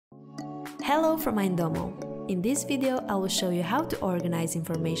Hello from Mindomo. In this video, I will show you how to organize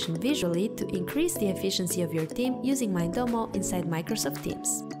information visually to increase the efficiency of your team using Mindomo inside Microsoft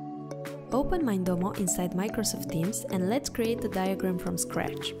Teams. Open Mindomo inside Microsoft Teams and let's create a diagram from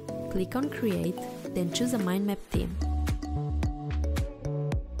scratch. Click on Create, then choose a mind map theme.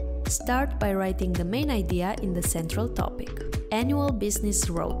 Start by writing the main idea in the central topic, Annual Business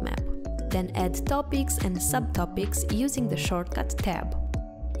Roadmap. Then add topics and subtopics using the shortcut tab.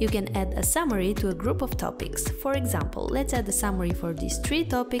 You can add a summary to a group of topics. For example, let's add a summary for these 3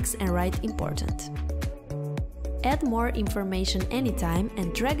 topics and write important. Add more information anytime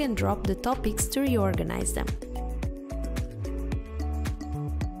and drag and drop the topics to reorganize them.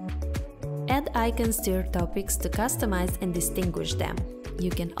 Add icons to your topics to customize and distinguish them. You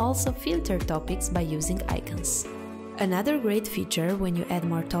can also filter topics by using icons. Another great feature when you add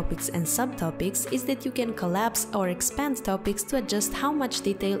more topics and subtopics is that you can collapse or expand topics to adjust how much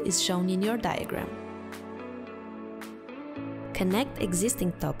detail is shown in your diagram. Connect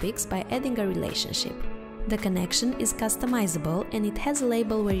existing topics by adding a relationship. The connection is customizable and it has a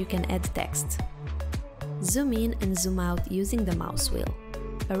label where you can add text. Zoom in and zoom out using the mouse wheel.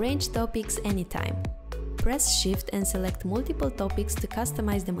 Arrange topics anytime. Press Shift and select multiple topics to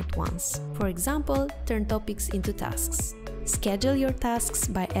customize them at once. For example, turn topics into tasks. Schedule your tasks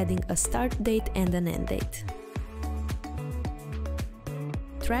by adding a start date and an end date.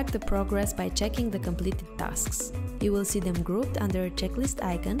 Track the progress by checking the completed tasks. You will see them grouped under a checklist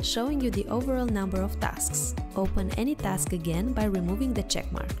icon showing you the overall number of tasks. Open any task again by removing the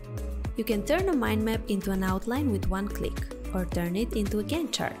checkmark. You can turn a mind map into an outline with one click, or turn it into a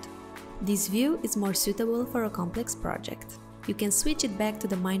Gantt chart. This view is more suitable for a complex project. You can switch it back to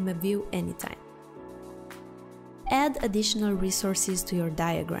the mind map view anytime. Add additional resources to your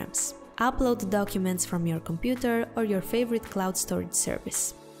diagrams. Upload documents from your computer or your favorite cloud storage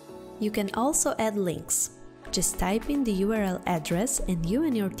service. You can also add links. Just type in the URL address and you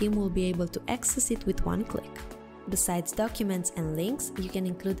and your team will be able to access it with one click. Besides documents and links, you can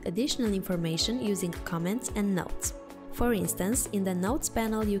include additional information using comments and notes. For instance, in the Notes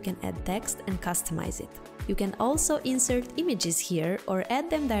panel you can add text and customize it. You can also insert images here or add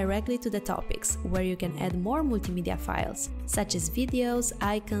them directly to the topics, where you can add more multimedia files, such as videos,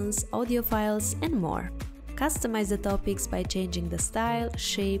 icons, audio files, and more. Customize the topics by changing the style,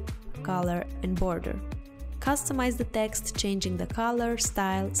 shape, color, and border. Customize the text, changing the color,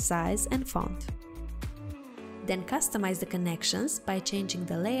 style, size, and font. Then customize the connections by changing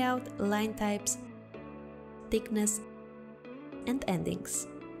the layout, line types, thickness, and endings.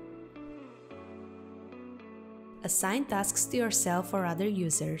 Assign tasks to yourself or other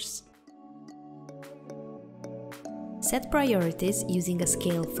users. Set priorities using a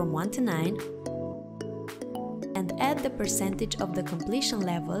scale from 1 to 9 and add the percentage of the completion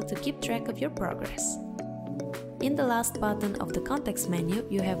level to keep track of your progress. In the last button of the context menu,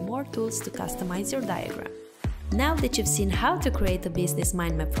 you have more tools to customize your diagram. Now that you've seen how to create a business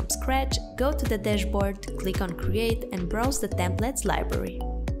mind map from scratch, go to the dashboard, click on Create and browse the Templates library.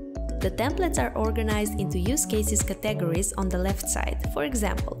 The templates are organized into use cases categories on the left side, for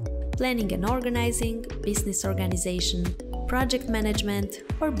example, planning and organizing, business organization, project management,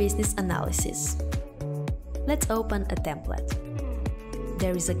 or business analysis. Let's open a template.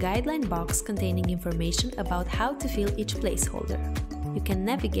 There is a guideline box containing information about how to fill each placeholder. You can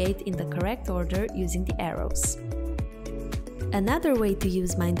navigate in the correct order using the arrows. Another way to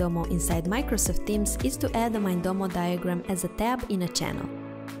use Mindomo inside Microsoft Teams is to add a Mindomo diagram as a tab in a channel.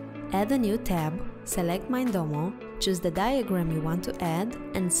 Add a new tab, select Mindomo, choose the diagram you want to add,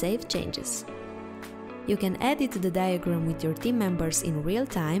 and save changes. You can edit the diagram with your team members in real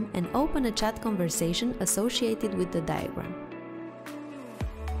time and open a chat conversation associated with the diagram.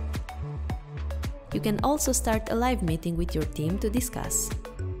 You can also start a live meeting with your team to discuss.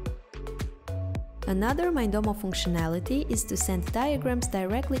 Another Mindomo functionality is to send diagrams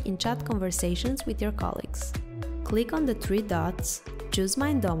directly in chat conversations with your colleagues. Click on the 3 dots, choose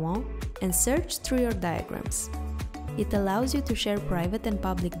Mindomo, and search through your diagrams. It allows you to share private and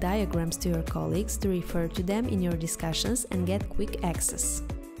public diagrams to your colleagues to refer to them in your discussions and get quick access.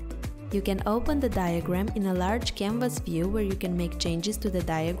 You can open the diagram in a large canvas view where you can make changes to the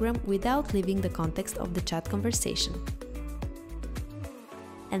diagram without leaving the context of the chat conversation.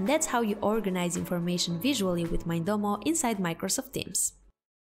 And that's how you organize information visually with Mindomo inside Microsoft Teams.